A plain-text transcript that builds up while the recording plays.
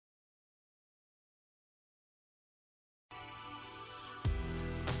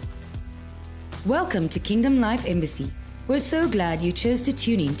Welcome to Kingdom Life Embassy. We're so glad you chose to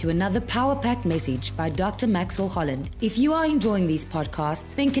tune in to another power-packed message by Dr. Maxwell Holland. If you are enjoying these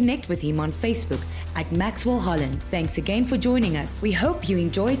podcasts, then connect with him on Facebook at Maxwell Holland. Thanks again for joining us. We hope you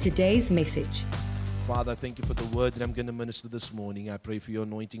enjoyed today's message. Father, thank you for the word that I'm going to minister this morning. I pray for your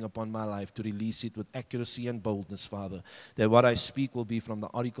anointing upon my life to release it with accuracy and boldness, Father, that what I speak will be from the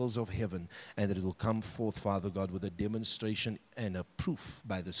oracles of heaven and that it will come forth, Father God, with a demonstration and a proof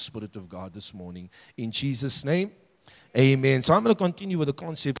by the Spirit of God this morning. In Jesus' name, amen. So I'm going to continue with the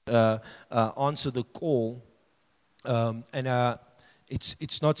concept, answer the call,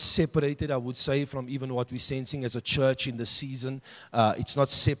 It's not separated, I would say, from even what we're sensing as a church in the season. It's not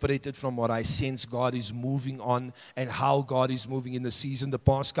separated from what I sense God is moving on and how God is moving in the season. The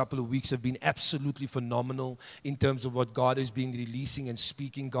past couple of weeks have been absolutely phenomenal in terms of what God has been releasing and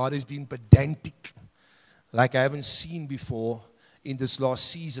speaking. God has been pedantic, like I haven't seen before in this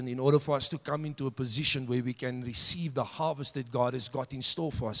last season, in order for us to come into a position where we can receive the harvest that God has got in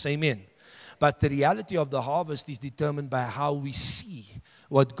store for us. Amen. But the reality of the harvest is determined by how we see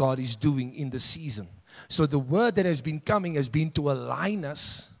what God is doing in the season. So the word that has been coming has been to align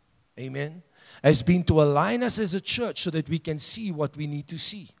us, amen, has been to align us as a church so that we can see what we need to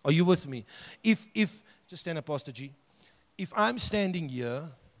see. Are you with me? If just stand up, Pastor G. If I'm standing here,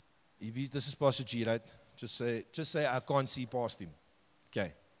 this is Pastor G, right? Just say I can't see past him.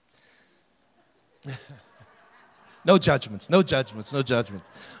 Okay. No judgments.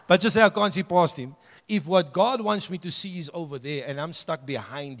 But just say I can't see past him. If what God wants me to see is over there and I'm stuck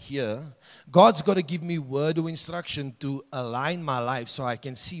behind here, God's got to give me word or instruction to align my life so I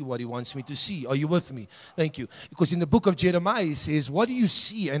can see what He wants me to see. Are you with me? Thank you. Because in the book of Jeremiah, He says, what do you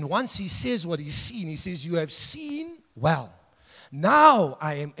see? And once He says what He's seen, He says, you have seen well. Now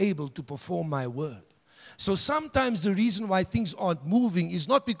I am able to perform my word. So sometimes the reason why things aren't moving is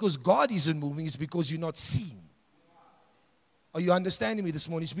not because God isn't moving, it's because you're not seeing. Are you understanding me this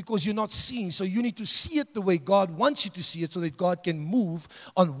morning? It's because you're not seeing. So you need to see it the way God wants you to see it so that God can move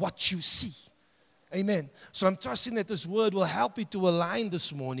on what you see. Amen. So I'm trusting that this word will help you to align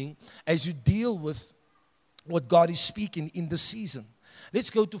this morning as you deal with what God is speaking in the season. Let's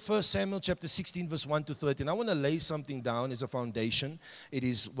go to 1 Samuel chapter 16, verse 1 to 13. I want to lay something down as a foundation. It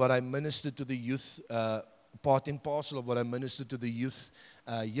is what I ministered to the youth, part and parcel of what I ministered to the youth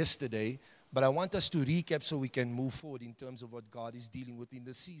yesterday. But I want us to recap so we can move forward in terms of what God is dealing with in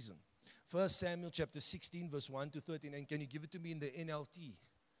the season. 1 Samuel chapter 16, verse 1 to 13. And can you give it to me in the NLT?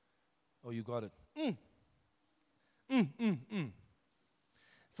 Oh, you got it.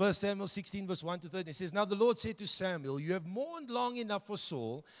 1 Samuel 16, verse 1 to 13. It says, now the Lord said to Samuel, you have mourned long enough for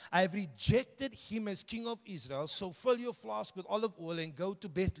Saul. I have rejected him as king of Israel. So fill your flask with olive oil and go to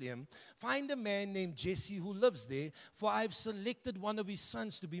Bethlehem. Find a man named Jesse who lives there, for I have selected one of his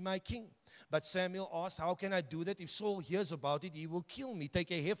sons to be my king. But Samuel asked, how can I do that? If Saul hears about it, he will kill me.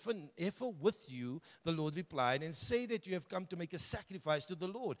 Take a heifer with you, the Lord replied, and say that you have come to make a sacrifice to the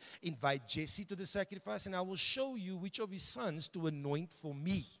Lord. Invite Jesse to the sacrifice, and I will show you which of his sons to anoint for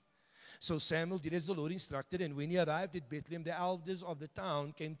me. So Samuel did as the Lord instructed, and when he arrived at Bethlehem, the elders of the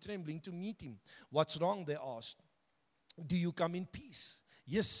town came trembling to meet him. What's wrong? They asked. Do you come in peace?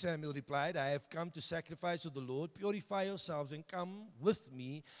 Yes, Samuel replied, I have come to sacrifice to the Lord. Purify yourselves and come with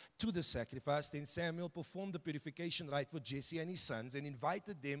me to the sacrifice. Then Samuel performed the purification rite for Jesse and his sons and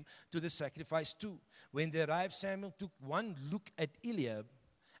invited them to the sacrifice too. When they arrived, Samuel took one look at Eliab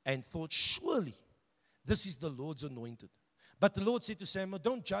and thought, surely this is the Lord's anointed. But the Lord said to Samuel,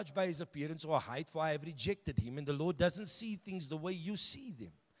 don't judge by his appearance or height, for I have rejected him, and the Lord doesn't see things the way you see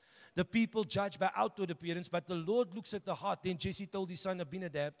them. The people judge by outward appearance, but the Lord looks at the heart. Then Jesse told his son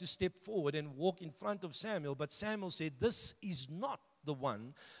Abinadab to step forward and walk in front of Samuel. But Samuel said, this is not the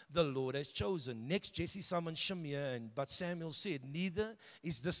one the Lord has chosen. Next, Jesse summoned Shimea, but Samuel said, neither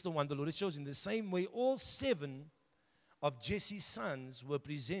is this the one the Lord has chosen. The same way, all 7 of Jesse's sons were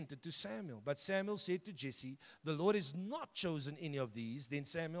presented to Samuel. But Samuel said to Jesse, the Lord has not chosen any of these. Then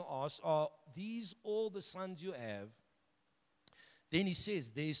Samuel asked, are these all the sons you have? Then he says,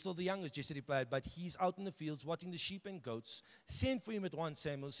 there is still the youngest, Jesse replied, but he's out in the fields watching the sheep and goats. Send for him at once,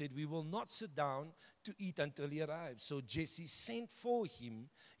 Samuel said. We will not sit down to eat until he arrives. So Jesse sent for him.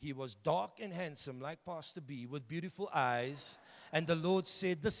 He was dark and handsome like Pastor B, with beautiful eyes. And the Lord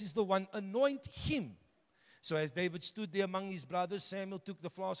said, this is the one, anoint him. So as David stood there among his brothers, Samuel took the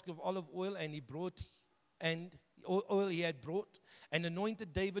flask of olive oil and oil he had brought and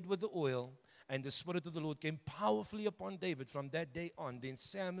anointed David with the oil. And the Spirit of the Lord came powerfully upon David from that day on. Then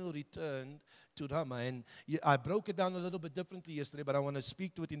Samuel returned to Ramah. And I broke it down a little bit differently yesterday, but I want to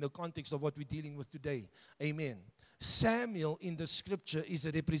speak to it in the context of what we're dealing with today. Amen. Samuel in the scripture is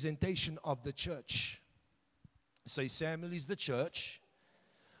a representation of the church. Say, Samuel is the church.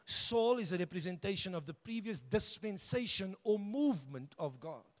 Saul is a representation of the previous dispensation or movement of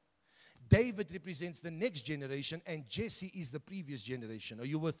God. David represents the next generation, and Jesse is the previous generation. Are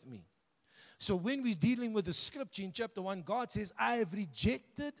you with me? So when we're dealing with the scripture in chapter 1, God says, I have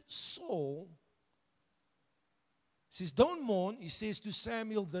rejected Saul. He says, don't mourn. He says to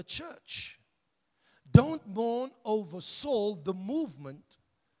Samuel, the church. Don't mourn over Saul, the movement,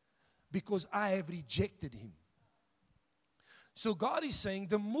 because I have rejected him. So God is saying,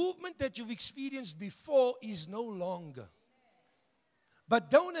 the movement that you've experienced before is no longer. But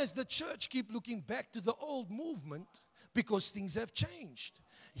don't, as the church, keep looking back to the old movement, because things have changed.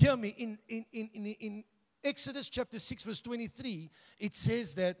 Hear me, in Exodus chapter 6 verse 23, it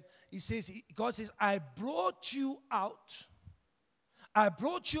says that, God says, I brought you out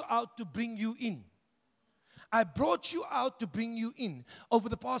to bring you in. I brought you out to bring you in. Over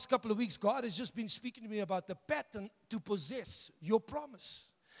the past couple of weeks, God has just been speaking to me about the pattern to possess your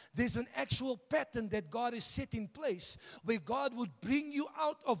promise. There's an actual pattern that God has set in place where God would bring you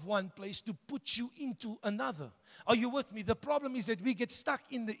out of one place to put you into another. Are you with me? The problem is that we get stuck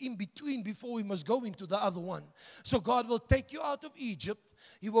in the in-between before we must go into the other one. So God will take you out of Egypt.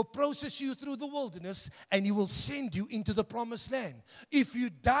 He will process you through the wilderness, and He will send you into the promised land. If you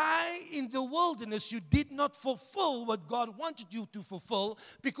die in the wilderness, you did not fulfill what God wanted you to fulfill,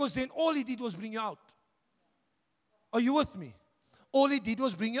 because then all He did was bring you out. Are you with me? All He did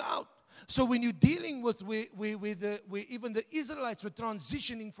was bring you out. So when you're dealing with where even the Israelites were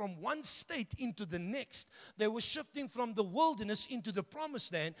transitioning from one state into the next, they were shifting from the wilderness into the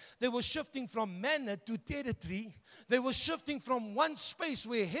promised land. They were shifting from manna to territory. They were shifting from one space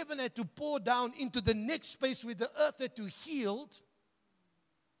where heaven had to pour down into the next space where the earth had to heal.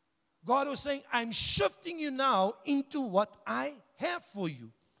 God was saying, I'm shifting you now into what I have for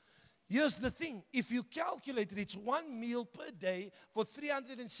you. Here's the thing, if you calculate it, it's 1 meal per day for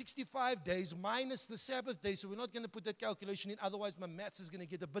 365 days minus the Sabbath day. So we're not going to put that calculation in, otherwise my maths is going to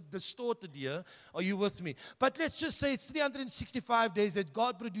get a bit distorted here. Are you with me? But let's just say it's 365 days that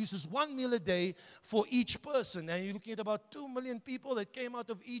God produces 1 meal a day for each person. And you're looking at about 2 million people that came out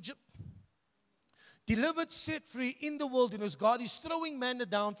of Egypt. Delivered, set free in the wilderness. God is throwing manna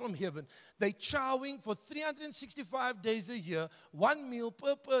down from heaven. They're chowing for 365 days a year. 1 meal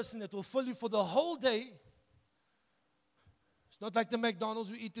per person that will fill you for the whole day. It's not like the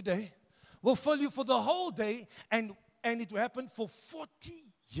McDonald's we eat today. Will fill you for the whole day, and it will happen for 40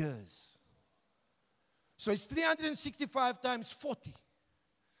 years. So it's 365 times 40.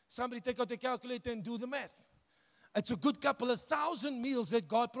 Somebody take out the calculator and do the math. It's a good couple of thousand meals that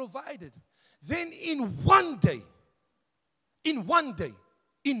God provided. Then in one day,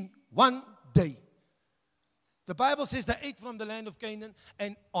 the Bible says they ate from the land of Canaan,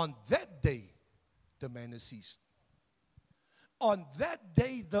 and on that day, the manna ceased. On that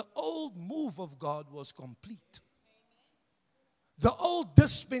day, the old move of God was complete. The old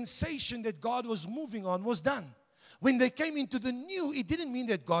dispensation that God was moving on was done. When they came into the new, it didn't mean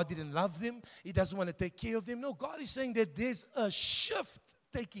that God didn't love them. He doesn't want to take care of them. No, God is saying that there's a shift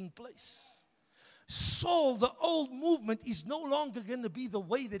taking place. Saul, the old movement, is no longer going to be the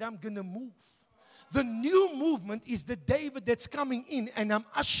way that I'm going to move. The new movement is the David that's coming in, and I'm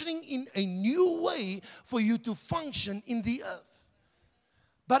ushering in a new way for you to function in the earth.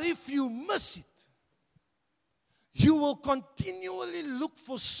 But if you miss it, you will continually look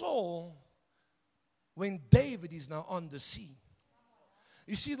for Saul when David is now on the scene.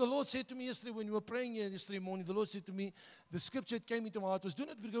 You see, the Lord said to me yesterday when we were praying here yesterday morning, the Lord said to me, the scripture that came into my heart was, do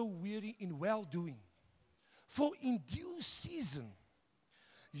not grow weary in well-doing. For in due season,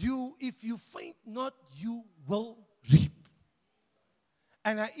 if you faint not, you will reap.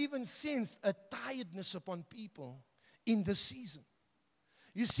 And I even sensed a tiredness upon people in the season.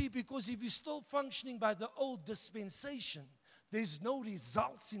 You see, because if you're still functioning by the old dispensation, there's no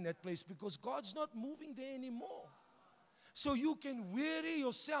results in that place because God's not moving there anymore. So you can weary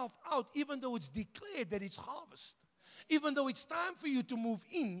yourself out even though it's declared that it's harvest. Even though it's time for you to move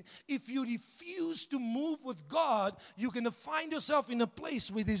in, if you refuse to move with God, you're going to find yourself in a place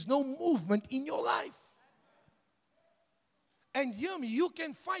where there's no movement in your life. And hear me, you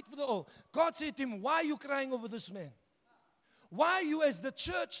can fight for the old. God said to him, why are you crying over this man? Why are you as the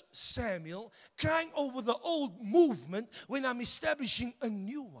church, Samuel, crying over the old movement when I'm establishing a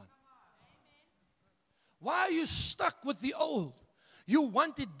new one? Why are you stuck with the old? You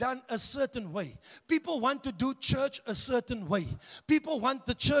want it done a certain way. People want to do church a certain way. People want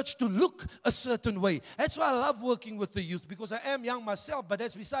the church to look a certain way. That's why I love working with the youth, because I am young myself, but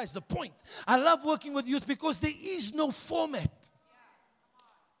that's besides the point. I love working with youth because there is no format.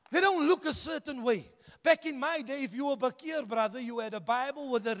 They don't look a certain way. Back in my day, if you were Bakir, brother, you had a Bible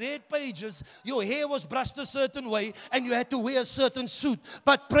with the red pages, your hair was brushed a certain way, and you had to wear a certain suit.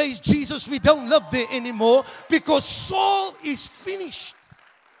 But praise Jesus, we don't live there anymore, because Saul is finished.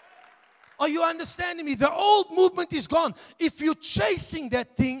 Are you understanding me? The old movement is gone. If you're chasing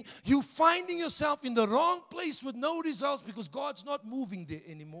that thing, you're finding yourself in the wrong place with no results, because God's not moving there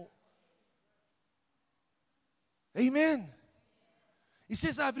anymore. Amen. He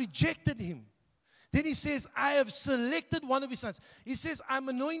says, I've rejected him. Then he says, I have selected one of his sons. He says, I'm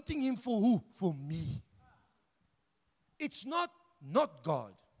anointing him for who? For me. It's not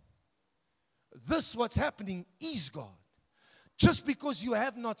God. This, what's happening, is God. Just because you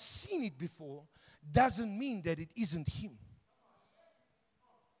have not seen it before doesn't mean that it isn't him.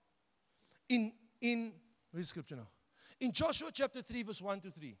 Where's the scripture now? In Joshua chapter 3, verse 1 to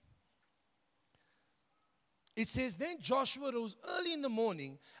 3. It says, then Joshua rose early in the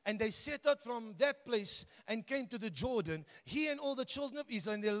morning, and they set out from that place and came to the Jordan, he and all the children of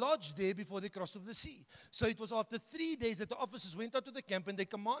Israel, and they lodged there before they crossed of the sea. So it was after 3 days that the officers went out to the camp, and they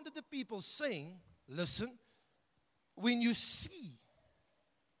commanded the people, saying, listen, when you see,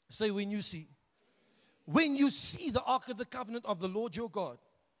 say when you see the ark of the covenant of the Lord your God,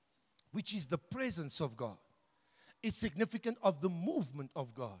 which is the presence of God, it's significant of the movement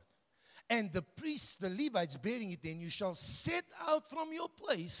of God. And the priests, the Levites, bearing it, then you shall set out from your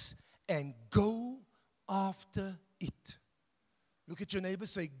place and go after it. Look at your neighbor,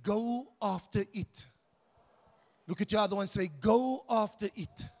 say, go after it. Look at your other one, say, go after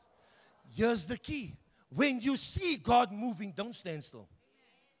it. Here's the key. When you see God moving, don't stand still.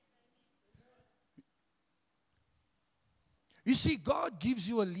 You see, God gives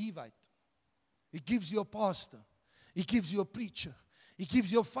you a Levite. He gives you a pastor. He gives you a preacher. He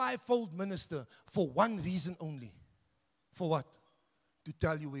gives you a fivefold minister for one reason only. For what? To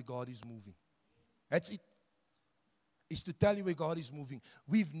tell you where God is moving. That's it. It's to tell you where God is moving.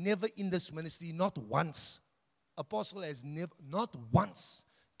 We've never in this ministry, not once, Apostle has never, not once,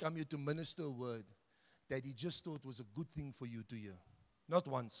 come here to minister a word that he just thought was a good thing for you to hear. Not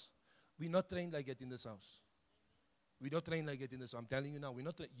once. We're not trained like that in this house. We're not trained like it in this. I'm telling you now, we're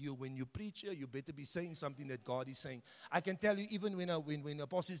not when you preach here, you better be saying something that God is saying. I can tell you, even when the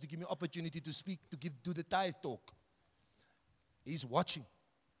apostle used to give me opportunity to speak, do the tithe talk, he's watching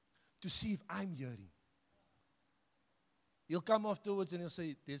to see if I'm hearing. He'll come afterwards and he'll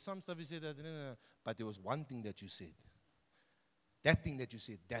say, there's some stuff you said, but there was one thing that you said. That thing that you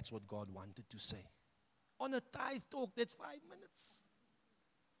said, that's what God wanted to say. On a tithe talk, that's 5 minutes.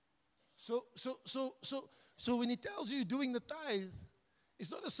 So when he tells you you're doing the tithe,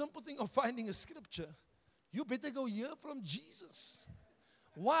 it's not a simple thing of finding a scripture. You better go hear from Jesus.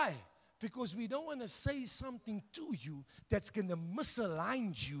 Why? Because we don't want to say something to you that's going to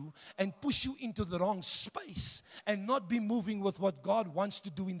misalign you and push you into the wrong space and not be moving with what God wants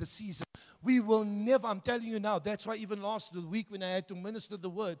to do in the season. We will never, I'm telling you now, that's why even last week when I had to minister the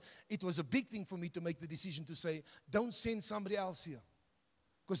word, it was a big thing for me to make the decision to say, don't send somebody else here.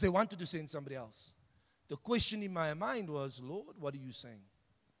 Because they wanted to send somebody else. The question in my mind was, Lord, what are you saying?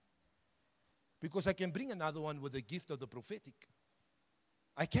 Because I can bring another one with the gift of the prophetic.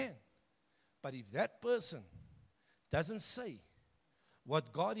 I can. But if that person doesn't say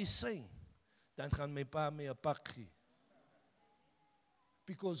what God is saying, dan gaan my pa my 'n pak gee.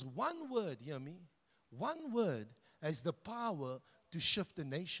 Because one word, hear me, one word has the power to shift a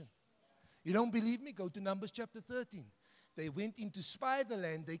nation. You don't believe me? Go to Numbers chapter 13. They went in to spy the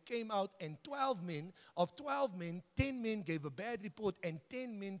land. They came out, and 12 men, 10 men gave a bad report, and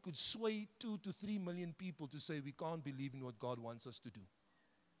 10 men could sway 2 to 3 million people to say, we can't believe in what God wants us to do.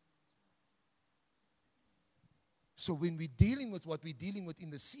 So when we're dealing with what we're dealing with in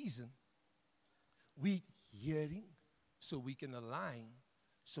the season, we're hearing so we can align,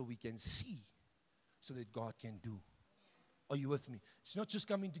 so we can see, so that God can do. Are you with me? It's not just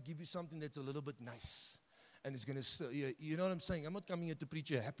coming to give you something that's a little bit nice. And it's going to, you know what I'm saying? I'm not coming here to preach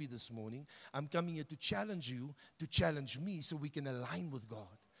you happy this morning. I'm coming here to challenge you, to challenge me, so we can align with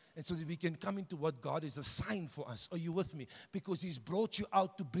God. And so that we can come into what God has assigned for us. Are you with me? Because He's brought you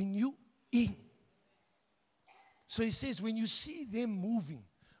out to bring you in. So He says, when you see them moving,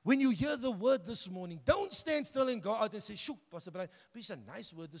 when you hear the word this morning, don't stand still and go out and say, shoot, Pastor Brian, it's a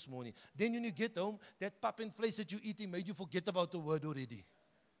nice word this morning. Then when you get home, that pap and flesh that you're eating made you forget about the word already.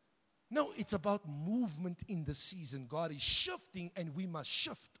 No, it's about movement in the season. God is shifting and we must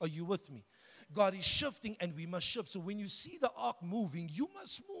shift. Are you with me? God is shifting and we must shift. So when you see the ark moving, you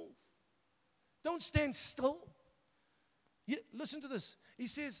must move. Don't stand still. Listen to this. He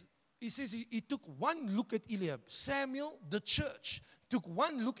says he took one look at Eliab. Samuel, the church, took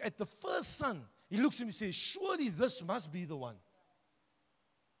one look at the first son. He looks at him and says, surely this must be the one.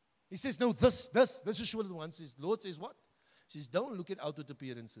 He says, no, this is surely the one. Says, Lord says what? He says, don't look at outward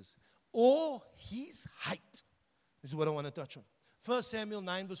appearances or his height. This is what I want to touch on. 1 Samuel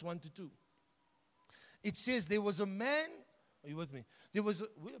 9 verse 1 to 2. It says there was a man, are you with me? There was a,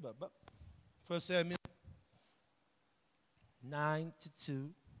 1 Samuel 9 to 2.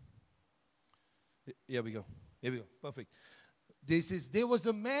 Here we go. Perfect. This says, there was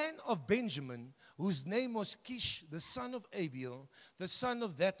a man of Benjamin whose name was Kish, the son of Abiel, the son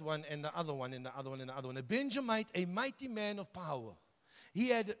of that one and the other one and the other one and the other one. A Benjamite, a mighty man of power. He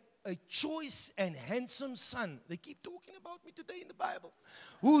had a choice and handsome son. They keep talking about me today in the Bible.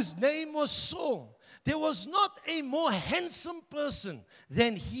 Whose name was Saul. There was not a more handsome person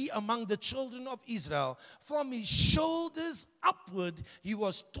than he among the children of Israel. From his shoulders upward, he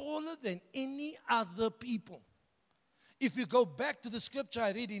was taller than any other people. If you go back to the scripture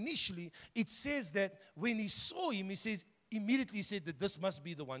I read initially, it says that when he saw him, he says, immediately said that this must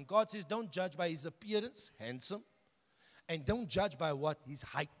be the one. God says, don't judge by his appearance, handsome, and don't judge by what? His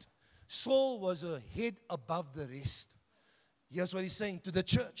height. Saul was a head above the rest. Here's what he's saying to the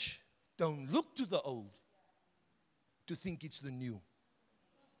church. Don't look to the old to think it's the new.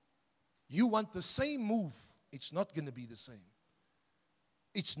 You want the same move. It's not going to be the same.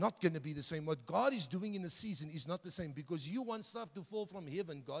 It's not going to be the same. What God is doing in the season is not the same because you want stuff to fall from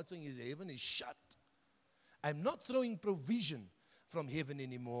heaven. God saying his heaven is shut. I'm not throwing provision from heaven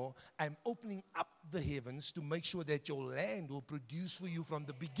anymore. I'm opening up the heavens to make sure that your land will produce for you from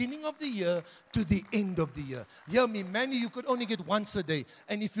the beginning of the year to the end of the year. Hear me, man, you could only get once a day.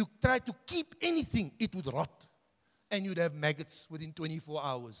 And if you try to keep anything, it would rot. And you'd have maggots within 24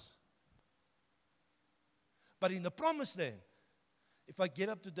 hours. But in the promised land, if I get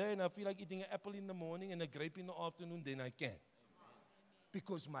up today and I feel like eating an apple in the morning and a grape in the afternoon, then I can.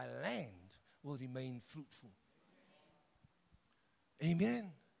 Because my land will remain fruitful.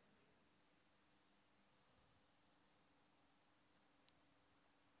 Amen.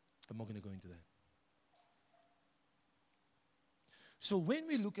 I'm not going to go into that. So when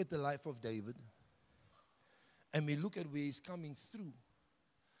we look at the life of David and we look at where he's coming through,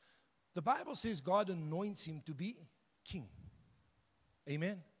 the Bible says God anoints him to be king.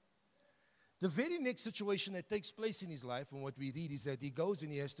 Amen. The very next situation that takes place in his life, and what we read, is that he goes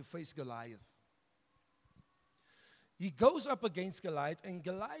and he has to face Goliath. He goes up against Goliath, and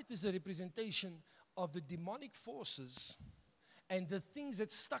Goliath is a representation of the demonic forces and the things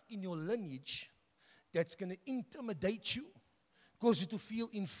that's stuck in your lineage that's going to intimidate you, cause you to feel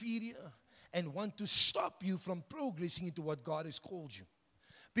inferior, and want to stop you from progressing into what God has called you.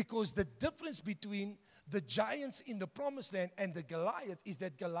 Because the difference between the giants in the promised land and the Goliath is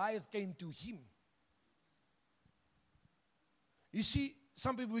that Goliath came to him. You see,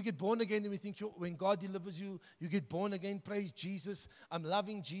 some people, we get born again and we think when God delivers you, you get born again, praise Jesus. I'm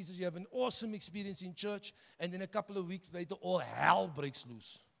loving Jesus. You have an awesome experience in church. And then a couple of weeks later, all hell breaks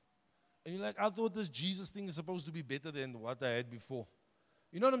loose. And you're like, I thought this Jesus thing is supposed to be better than what I had before.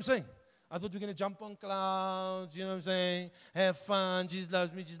 You know what I'm saying? I thought we were going to jump on clouds, you know what I'm saying? Have fun, Jesus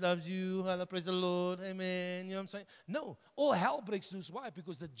loves me, Jesus loves you, hallelujah, praise the Lord, amen, you know what I'm saying? No, all hell breaks loose. Why?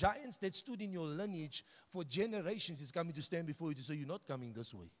 Because the giants that stood in your lineage for generations is coming to stand before you to say, you're not coming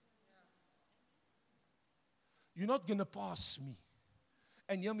this way. You're not going to pass me.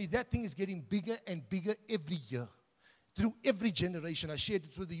 And hear me, that thing is getting bigger and bigger every year. Through every generation. I shared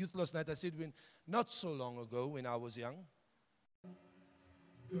it with the youth last night. I said, not so long ago when I was young,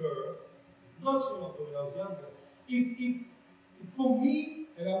 not so long ago when I was younger, if for me,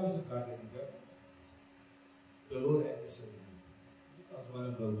 and I was a drug addict, the Lord had to save me. I was one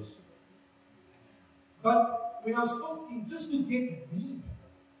of those. But when I was 15, just to get weed,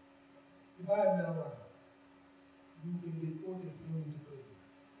 to buy marijuana, you can get caught and thrown into prison.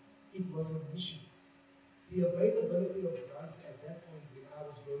 It was a mission. The availability of drugs at that point when I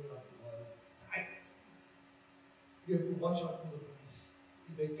was growing up was tight. You had to watch out for the police.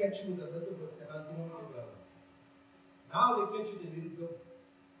 If they catch you with a little bit, they can't throw your brother. Now they catch you, they let it go.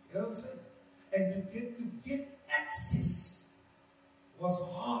 You know what I'm saying? And to get access was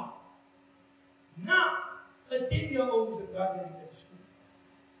hard. Now, a 10-year-old is a drug addict at the school.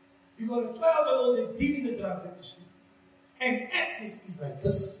 You got a 12-year-old that's dealing the drugs at the school. And access is like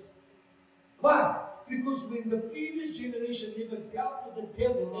this. Why? Because when the previous generation never dealt with the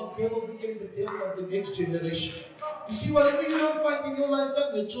devil, that devil became the devil of the next generation. You see, whatever you don't fight in your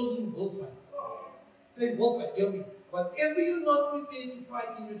lifetime, your children will fight. They will fight. Hear me. Whatever you're not prepared to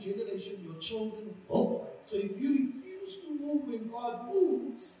fight in your generation, your children will fight. So if you refuse to move when God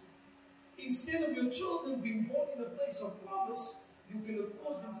moves, instead of your children being born in a place of promise, you can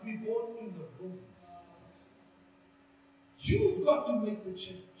cause them to be born in the wilderness. You've got to make the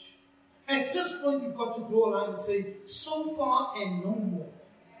change. At this point, you've got to draw a line and say, so far and no more.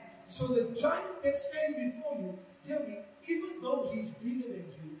 So the giant that's standing before you, hear me, even though he's bigger than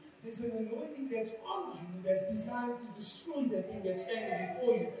you, there's an anointing that's on you that's designed to destroy that thing that's standing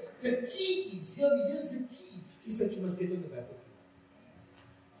before you. The key is, hear me, here's the key, is that you must get on the battlefield.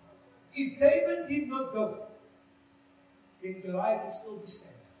 If David did not go, then Goliath would still be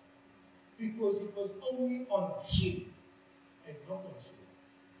standing. Because it was only on him and not on Saul.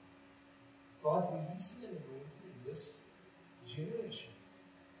 God's releasing an anointing in this generation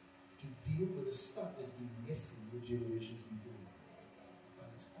to deal with the stuff that's been messing with generations before. But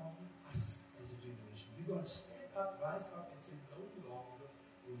it's on us as a generation. We've got to stand up, rise up, and say, no longer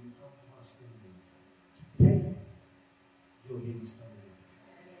will you come past anymore. Today, your head is coming off.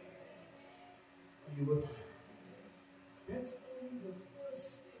 Are you with me? That's only the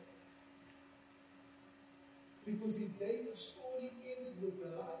first step. Because if David's story ended with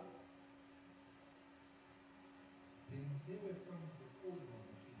Goliath, then he would never have come to the calling of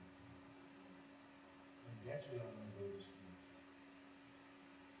the king. And that's where I want to go this morning.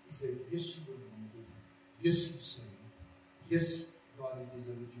 Is that yes, you were anointed. Yes, you saved. Yes, God has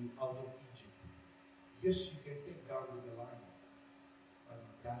delivered you out of Egypt. Yes, you can take down the Goliath. But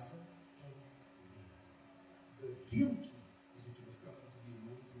it doesn't end there. The real key is that you must come into the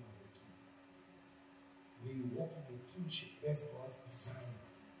anointing of the king. Where you walk in your kingship. That's God's design.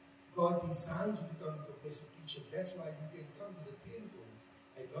 God designed you to come into a place of kingship. That's why you can come to the temple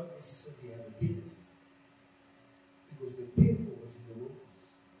and not necessarily have a deity. Because the temple was in the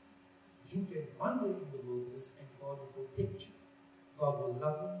wilderness. You can wander in the wilderness and God will protect you. God will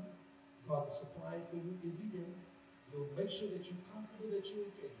love you. God will supply for you every day. He'll make sure that you're comfortable, that you're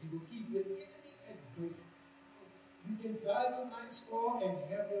okay. He will keep your enemy at bay. You can drive a nice car and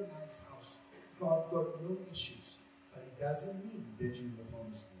have your nice house. God got no issues. But it doesn't mean that you're in the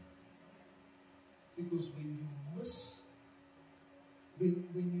promised land. Because when you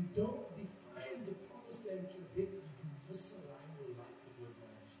when you don't define the promised land correctly, you misalign your life with what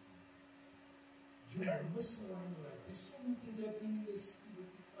God is doing. You misalign your life. There's so many things happening in this season.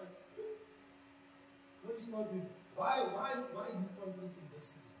 It's like, what is God doing? Why youth conference in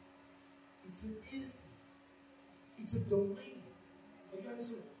this season? It's an entity. It's a domain. But you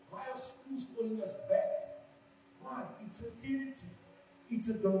understand? Why are schools calling us back? Why? It's an entity. It's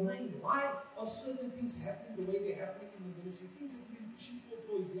a domain. Why are certain things happening the way they're happening in the ministry? Things that we've been pushing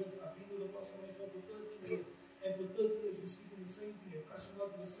for years. I've been with Apostle Maestro for 13 years. And for 13 years we're speaking the same thing and trusting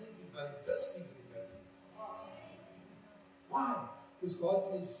God for the same things. But in this season it's happening. Why? Because God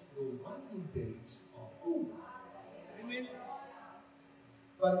says your wandering days are over. Amen.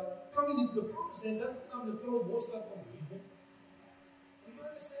 But coming into the promised land doesn't mean I'm going to throw more stuff on heaven. Do you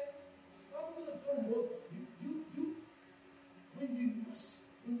understand? I'm not going to throw more stuff.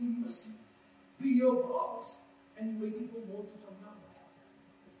 When we miss it, we hear of harvest and we're waiting for more to come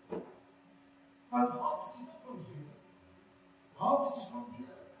down. But harvest is not from heaven. Harvest is from the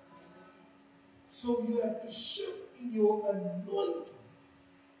earth. So you have to shift in your anointing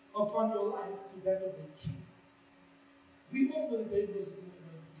upon your life to that of a king. We all know that David was anointed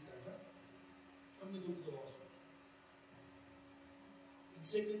 3 times, right? I'm going to go to the last one. In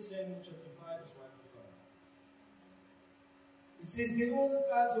 2 Samuel chapter 5, verse 1 to 5. It says, then all the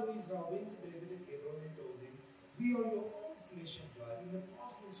tribes of Israel went to David at Hebron and told him, we are your own flesh and blood. In the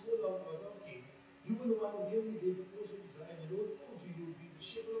past when Saul was our king, you were the one who really led the force of Israel. And the Lord told you, you will be the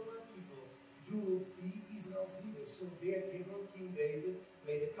shepherd of my people. You will be Israel's leader. So there at Hebron, King David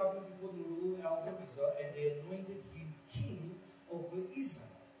made a covenant before the royal elders of Israel, and they anointed him king over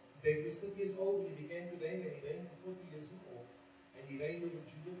Israel. David was 30 years old when he began to reign, and he reigned for 40 years in all. And he reigned over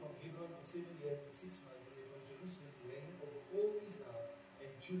Judah from Hebron for 7 years and 6 months, and then from Jerusalem he reigned over all Israel and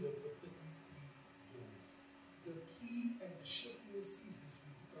Judah for 33 years. The key and the shift in the season is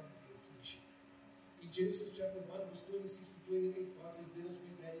for you to come into your kingship. In Genesis chapter 1, verse 26 to 28, God says, let us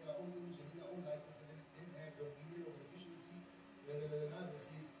make man in our own image and in our own likeness, and let them have dominion over the fish of the sea. It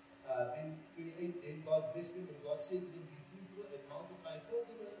says, then 28, then God blessed them, and God said to them, be fruitful and multiply, fill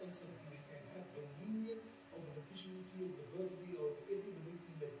the earth and subdue it, and have dominion over the fish of the sea, over the birds of the air, over every living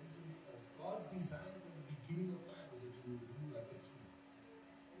thing that moves in the earth. God's design from the beginning of time was that you will rule like a king.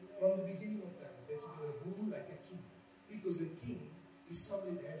 From the beginning of time. that you're going to rule like a king. Because a king is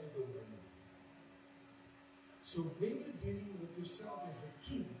somebody that has a domain. So when you're dealing with yourself as a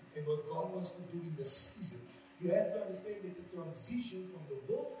king and what God wants to do in the season, you have to understand that the transition from the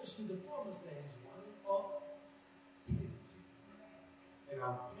wilderness to the promised land is one of territory. And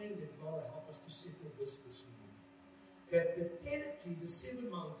I'm praying that God will help us to settle this morning. That the territory, the 7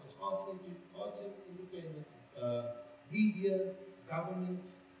 mountains, arts and entertainment, media, government,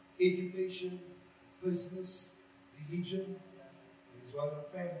 education, business, religion, and as well as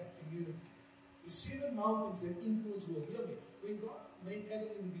family, community. The 7 mountains that influence the world. Hear me. When God made Adam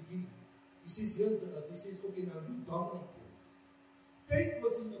in the beginning, He says, here's the earth. He says, okay, now you dominate here. Take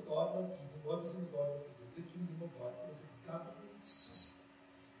what's in the Garden of Eden. What is in the Garden of Eden? The kingdom of God. It was a governing system.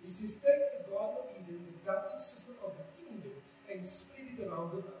 He says, take the Garden of Eden, the governing system of the kingdom, and spread it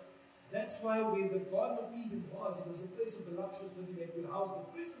around the earth. That's why where the Garden of Eden was, it was a place of voluptuous living that would house the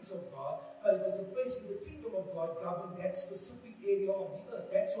presence of God, but it was a place where the kingdom of God governed that specific area of the earth.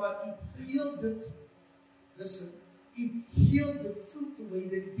 That's why it yielded, listen, it yielded fruit the way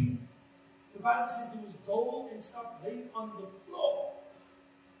that it did. The Bible says there was gold and stuff laid on the floor.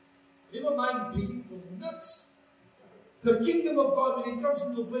 Never mind digging for nuts. The kingdom of God, when it comes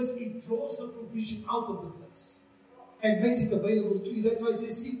into a place, it draws the provision out of the place and makes it available to you. That's why it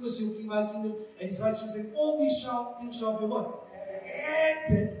says, seek first your king, my kingdom, and his righteousness, and all these things shall be what?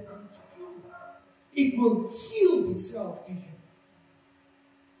 Added unto you. It will yield itself to you.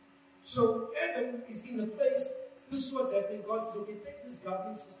 So Adam is in a place, this is what's happening. God says, okay, take this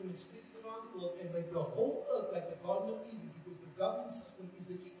governing system and spread it around the world and make the whole earth like the Garden of Eden, because the governing system is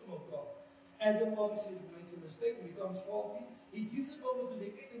the kingdom of God. Adam obviously makes a mistake and becomes faulty. He gives it over to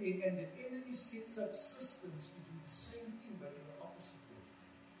the enemy, and the enemy sets up systems to do the same thing, but in the opposite way.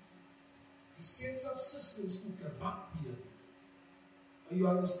 He sets up systems to corrupt the earth. Are you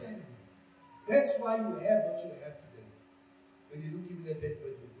understanding me? That's why you have what you have today. When you look even at that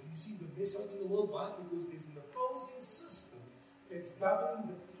video, when you see the mess out in the world, why? Because there's an opposing system that's governing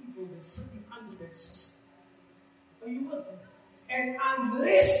the people that's sitting under that system. Are you with me? And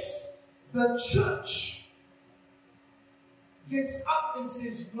unless the church gets up and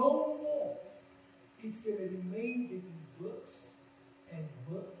says no more, it's going to remain getting worse and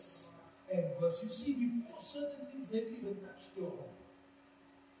worse and worse. You see, before certain things never even touched your home.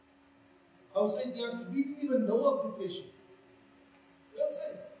 I was saying to us, we didn't even know of depression. You know what I'm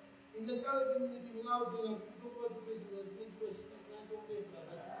saying? In the colored community, when I was growing up, if you talk about depression, there's no US, don't play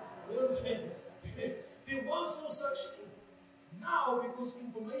about that. You know what I'm saying? There was no such thing. Now, because of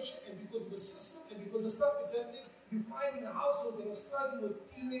information and because of the system and because of stuff that's happening, you're finding households that are struggling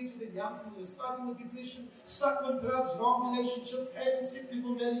with teenagers and youngsters that are struggling with depression, stuck on drugs, wrong relationships, having sex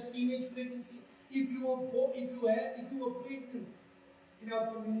before marriage, teenage pregnancy. If you were pregnant in our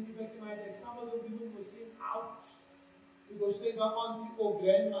community back in my day, some of the women were sent out to go stay by auntie or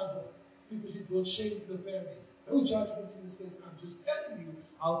grandmother because it brought shame to the family. No judgments in this place. I'm just telling you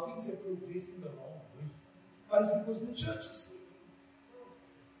how things have progressed in the wrong way. But it's because the church is sleeping.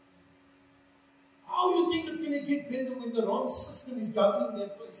 How you think it's going to get better when the wrong system is governing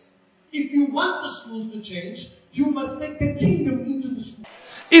that place? If you want the schools to change, you must take the kingdom into the school.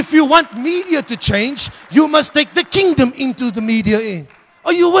 If you want media to change, you must take the kingdom into the media in.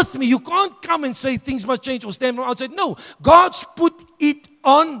 Are you with me? You can't come and say things must change or stand outside. No, God's put it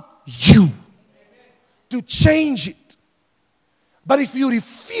on you to change it. But if you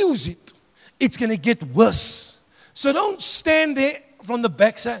refuse it, it's going to get worse. So don't stand there from the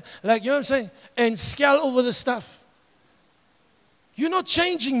backside, like, you know what I'm saying, and scowl over the stuff. You're not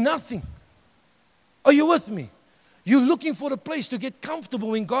changing nothing. Are you with me? You're looking for a place to get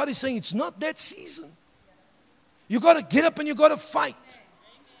comfortable when God is saying it's not that season. You got to get up and you got to fight.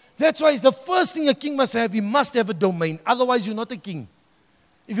 That's why it's the first thing a king must have. He must have a domain. Otherwise, you're not a king.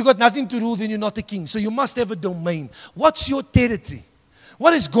 If you've got nothing to rule, then you're not a king. So you must have a domain. What's your territory?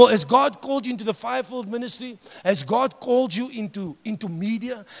 What is God? Has God called you into the fivefold ministry? Has God called you into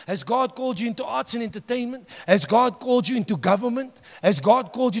media? Has God called you into arts and entertainment? Has God called you into government? Has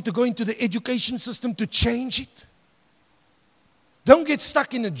God called you to go into the education system to change it? Don't get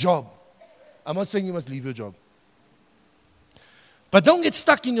stuck in a job. I'm not saying you must leave your job. But don't get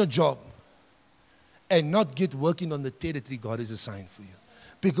stuck in your job and not get working on the territory God has assigned for you.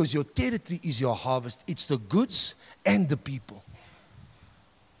 Because your territory is your harvest. It's the goods and the people.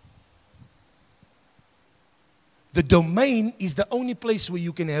 The domain is the only place where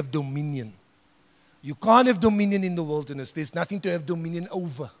you can have dominion. You can't have dominion in the wilderness. There's nothing to have dominion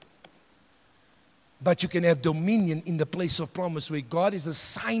over. But you can have dominion in the place of promise where God has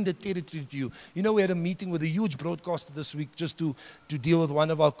assigned a territory to you. You know, we had a meeting with a huge broadcaster this week just to deal with one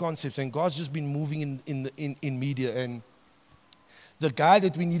of our concepts. And God's just been moving in media. And the guy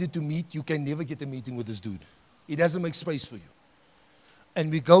that we needed to meet, you can never get a meeting with this dude. He doesn't make space for you. And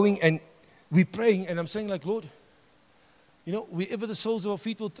we're going and we're praying. And I'm saying like, Lord, you know, wherever the soles of our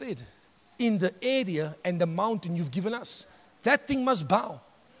feet will tread, in the area and the mountain you've given us, that thing must bow.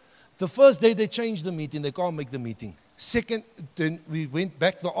 The first day they changed the meeting, they can't make the meeting. Second, then we went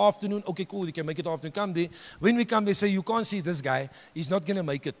back the afternoon. Okay, cool, you can make it afternoon. Come there. When we come, they say, you can't see this guy. He's not going to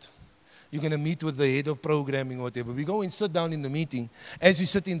make it. You're going to meet with the head of programming or whatever. We go and sit down in the meeting. As we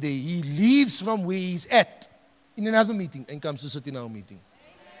sit in there, he leaves from where he's at in another meeting and comes to sit in our meeting.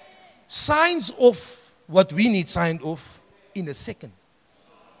 Signs off what we need signed off in a second.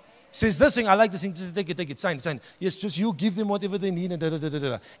 Says this thing, I like this thing, take it, sign it. Yes, just you give them whatever they need and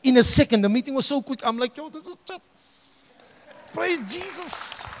da. In a second, the meeting was so quick, I'm like, yo, this is just, praise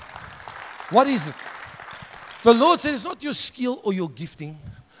Jesus. What is it? The Lord said it's not your skill or your gifting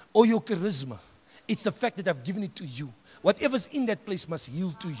or your charisma. It's the fact that I've given it to you. Whatever's in that place must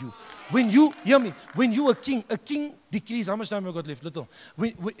yield to you. When you, hear me, when you a king decrees. How much time have I got left? Little.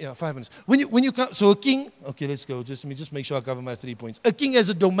 5 minutes. When you come, so a king, okay, let's go. Let me just make sure I cover my 3 points. A king has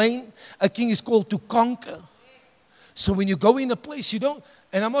a domain. A king is called to conquer. So when you go in a place, you don't,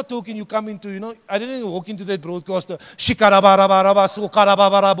 and I'm not talking you come into, you know, I didn't even walk into that broadcaster,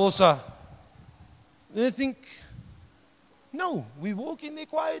 shikarabarabarabasukarabarabarabosa. They think, no, we walk in there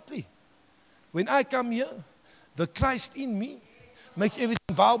quietly. When I come here, the Christ in me makes everything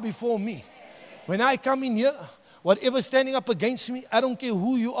bow before me. When I come in here, whatever's standing up against me, I don't care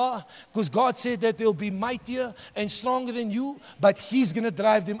who you are, because God said that they'll be mightier and stronger than you, but He's going to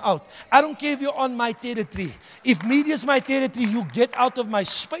drive them out. I don't care if you're on my territory. If media's my territory, you get out of my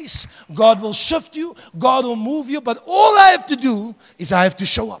space. God will shift you. God will move you. But all I have to do is I have to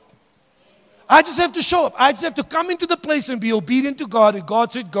show up. I just have to show up. I just have to come into the place and be obedient to God. And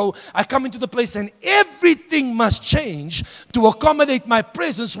God said, go. I come into the place and everything must change to accommodate my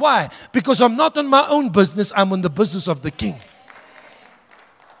presence. Why? Because I'm not on my own business. I'm on the business of the King.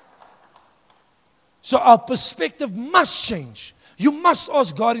 So our perspective must change. You must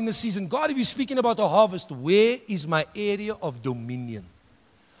ask God in the season, God, if you're speaking about a harvest, where is my area of dominion?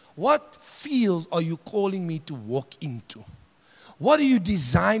 What field are you calling me to walk into? What are you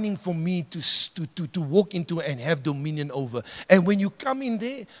designing for me to walk into and have dominion over? And when you come in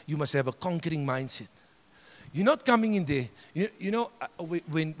there, you must have a conquering mindset. You're not coming in there. You know,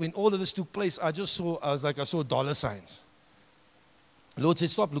 when all of this took place, I saw dollar signs. The Lord said,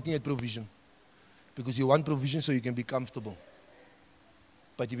 stop looking at provision. Because you want provision so you can be comfortable.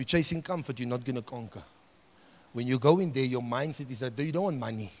 But if you're chasing comfort, you're not going to conquer. When you go in there, your mindset is that you don't want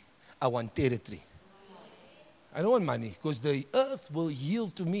money. I want territory. I don't want money because the earth will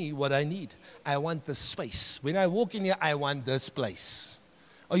yield to me what I need. I want the space. When I walk in here, I want this place.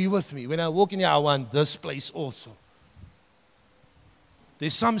 Are you with me? When I walk in here, I want this place also.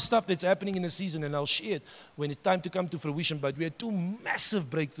 There's some stuff that's happening in the season, and I'll share it when it's time to come to fruition. But we had 2 massive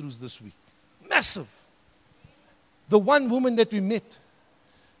breakthroughs this week. Massive. The one woman that we met,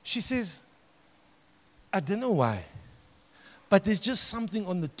 she says, I don't know why, but there's just something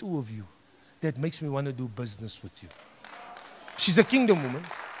on the two of you that makes me want to do business with you. She's a kingdom woman.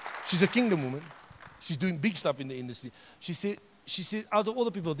 She's a kingdom woman. She's doing big stuff in the industry. She said, out of all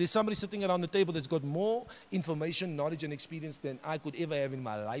the people, there's somebody sitting around the table that's got more information, knowledge, and experience than I could ever have in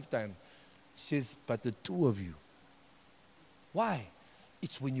my lifetime. She says, but the two of you. Why?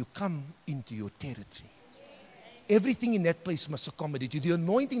 It's when you come into your territory. Everything in that place must accommodate you. The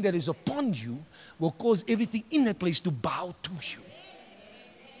anointing that is upon you will cause everything in that place to bow to you.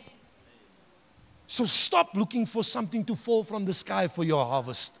 So stop looking for something to fall from the sky for your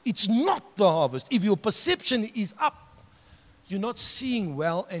harvest. It's not the harvest. If your perception is up, you're not seeing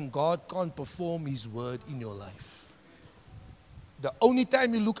well, and God can't perform His word in your life. The only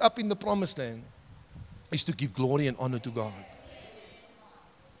time you look up in the promised land is to give glory and honor to God.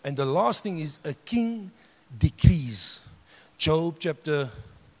 And the last thing is a king decrees. Job chapter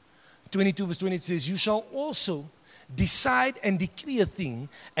 22 verse 20 it says, you shall also decide and decree a thing,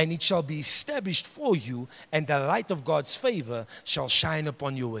 and it shall be established for you, and the light of God's favor shall shine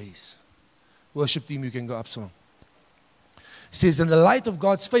upon your ways. Worship team, you can go up so. It says, and the light of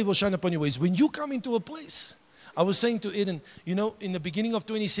God's favor will shine upon your ways. When you come into a place, I was saying to Eden, you know, in the beginning of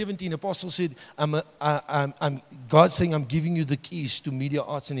 2017, Apostle said, God's saying, I'm giving you the keys to media,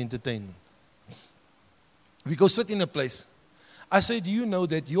 arts, and entertainment. We go sit in a place. I say, do you know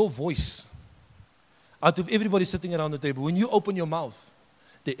that your voice, out of everybody sitting around the table, when you open your mouth,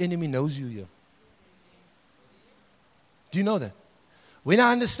 the enemy knows you here. Do you know that? When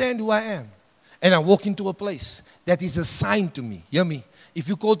I understand who I am, and I walk into a place that is assigned to me, hear me, if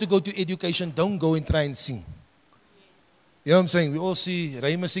you're called to go to education, don't go and try and sing. You know what I'm saying? We all see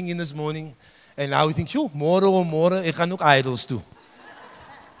Rayma singing this morning, and now we think, "Sjoe, môre, ek gaan ook idols toe."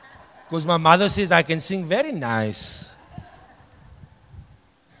 Because my mother says I can sing very nice.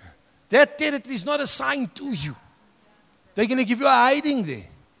 That territory is not assigned to you. They're going to give you a hiding there.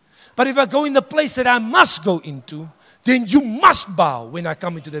 But if I go in the place that I must go into, then you must bow when I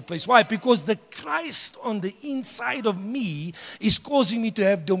come into that place. Why? Because the Christ on the inside of me is causing me to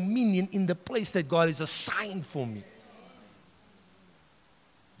have dominion in the place that God has assigned for me.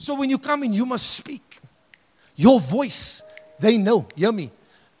 So when you come in, you must speak. Your voice, they know. Hear me.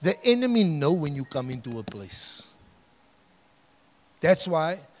 The enemy know when you come into a place. That's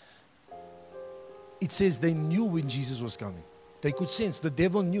why it says they knew when Jesus was coming. They could sense. The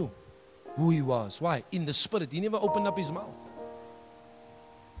devil knew who he was. Why? In the spirit. He never opened up his mouth.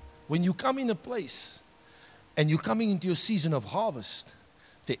 When you come in a place and you're coming into your season of harvest,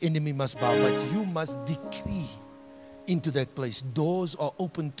 the enemy must bow. But you must decree into that place. Doors are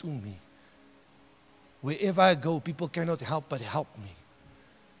open to me. Wherever I go, people cannot help but help me.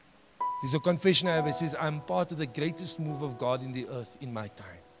 There's a confession I have. It says, I'm part of the greatest move of God in the earth in my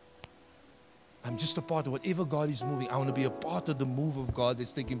time. I'm just a part of whatever God is moving. I want to be a part of the move of God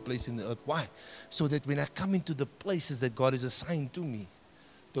that's taking place in the earth. Why? So that when I come into the places that God has assigned to me,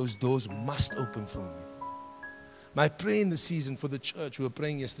 those doors must open for me. My prayer in the season for the church, we were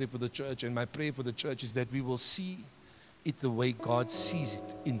praying yesterday for the church, and my prayer for the church is that we will see it the way God sees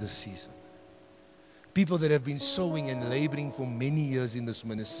it in the season. People that have been sowing and laboring for many years in this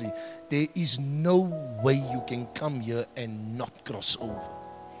ministry, there is no way you can come here and not cross over.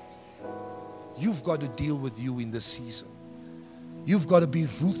 You've got to deal with you in the season. You've got to be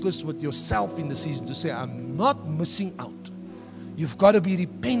ruthless with yourself in the season to say, I'm not missing out. You've got to be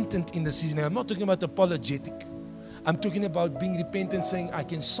repentant in the season. And I'm not talking about apologetic. I'm talking about being repentant, saying, I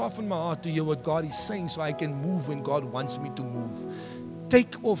can soften my heart to hear what God is saying so I can move when God wants me to move.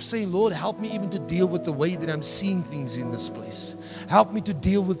 Take off, say, Lord, help me even to deal with the way that I'm seeing things in this place. Help me to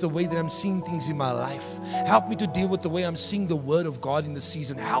deal with the way that I'm seeing things in my life. Help me to deal with the way I'm seeing the word of God in the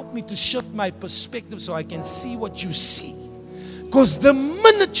season. Help me to shift my perspective so I can see what you see. Because the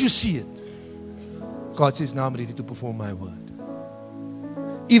minute you see it, God says, now I'm ready to perform my word.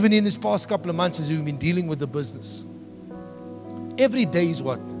 Even in this past couple of months as we've been dealing with the business, every day is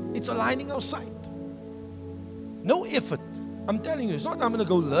what? It's aligning our sight. No effort. I'm telling you, it's not I'm going to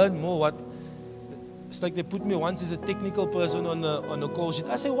go learn more what. It's like they put me once as a technical person on a call sheet.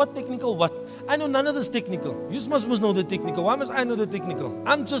 I say, what technical what? I know none of this technical. You must know the technical. Why must I know the technical?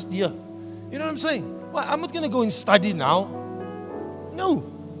 I'm just here. You know what I'm saying? Well, I'm not going to go and study now. No.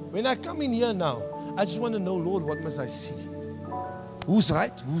 When I come in here now, I just want to know, Lord, what must I see? Who's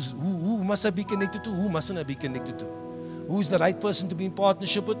right? Who must I be connected to? Who mustn't I be connected to? Who's the right person to be in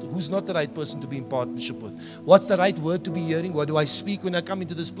partnership with? Who's not the right person to be in partnership with? What's the right word to be hearing? What do I speak when I come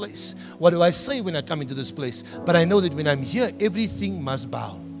into this place? What do I say when I come into this place? But I know that when I'm here, everything must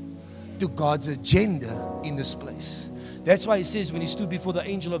bow to God's agenda in this place. That's why he says when he stood before the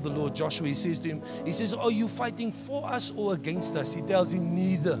angel of the Lord, Joshua, he says to him, he says, are you fighting for us or against us? He tells him,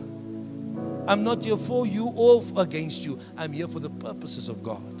 neither. I'm not here for you or against you. I'm here for the purposes of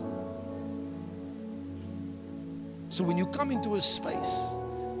God. So when you come into a space,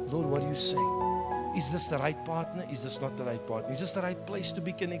 Lord, what are you saying? Is this the right partner? Is this not the right partner? Is this the right place to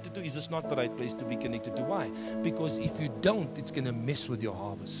be connected to? Is this not the right place to be connected to? Why? Because if you don't, it's going to mess with your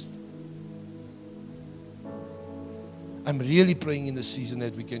harvest. I'm really praying in this season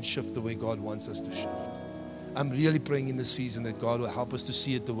that we can shift the way God wants us to shift. I'm really praying in this season that God will help us to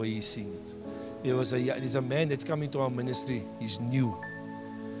see it the way He's seeing it. There's a man that's come into our ministry. He's new.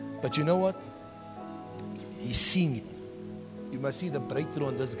 But you know what? He's seeing it. You must see the breakthrough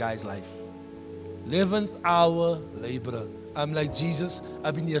in this guy's life. 11th hour laborer. I'm like, Jesus,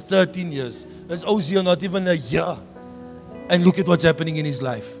 I've been here 13 years. This Ozio not even a year. And look at what's happening in his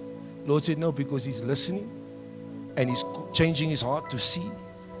life. Lord said, no, because he's listening. And he's changing his heart to see.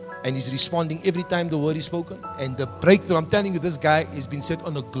 And he's responding every time the word is spoken. And the breakthrough, I'm telling you, this guy has been set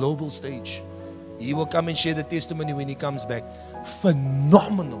on a global stage. He will come and share the testimony when he comes back.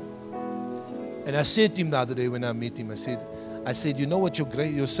 Phenomenal. And I said to him the other day when I met him, I said, you know what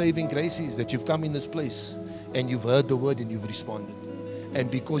your saving grace is? That you've come in this place and you've heard the word and you've responded. And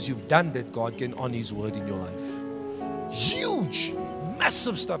because you've done that, God can honor His word in your life. Huge,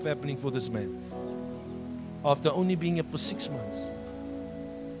 massive stuff happening for this man. After only being here for 6 months.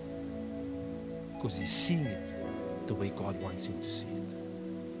 Because he's seeing it the way God wants him to see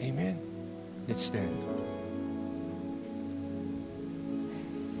it. Amen. Let's stand.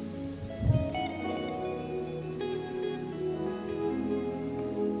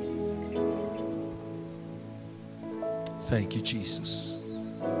 Thank you, Jesus.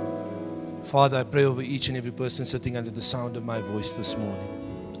 Father, I pray over each and every person sitting under the sound of my voice this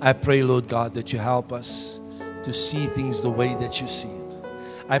morning. I pray, Lord God, that you help us to see things the way that you see it.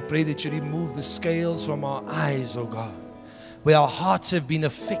 I pray that you remove the scales from our eyes, oh God, where our hearts have been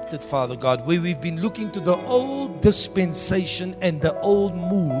affected, Father God, where we've been looking to the old dispensation and the old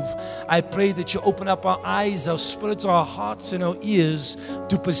move. I pray that you open up our eyes, our spirits, our hearts, and our ears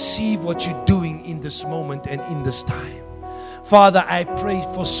to perceive what you're doing in this moment and in this time. Father, I pray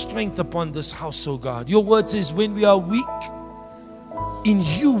for strength upon this house, oh God. Your word says when we are weak, in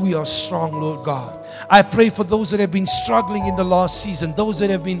you we are strong, Lord God. I pray for those that have been struggling in the last season, those that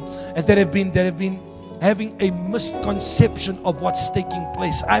have been having a misconception of what's taking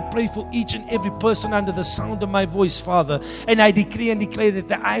place. I pray for each and every person under the sound of my voice, Father. And I decree and declare that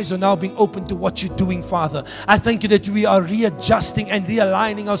the eyes are now being opened to what you're doing, Father. I thank you that we are readjusting and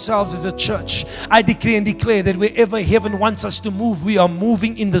realigning ourselves as a church. I decree and declare that wherever heaven wants us to move, we are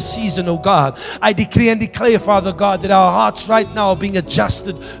moving in the season, oh God. I decree and declare, Father God, that our hearts right now are being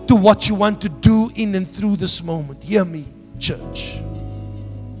adjusted to what you want to do in and through this moment. Hear me, church.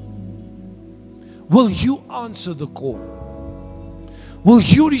 Will you answer the call? Will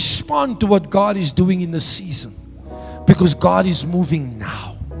you respond to what God is doing in the season? Because God is moving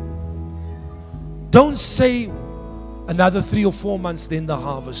now. Don't say another 3 or 4 months, then the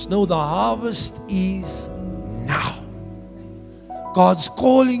harvest. No, the harvest is now. God's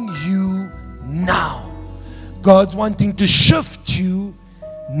calling you now. God's wanting to shift you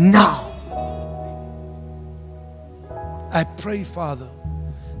now. I pray, Father,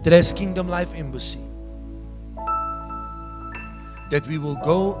 that as Kingdom Life Embassy, that we will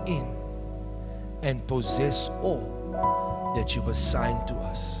go in and possess all that you've assigned to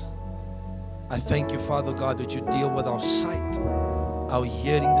us. I thank you, Father God, that you deal with our sight, our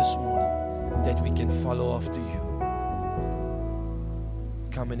hearing this morning, that we can follow after you.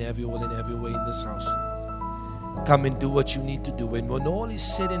 Come and have your will and have your way in this house, Lord. Come and do what you need to do. And when all is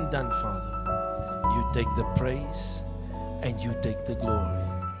said and done, Father, you take the praise and you take the glory.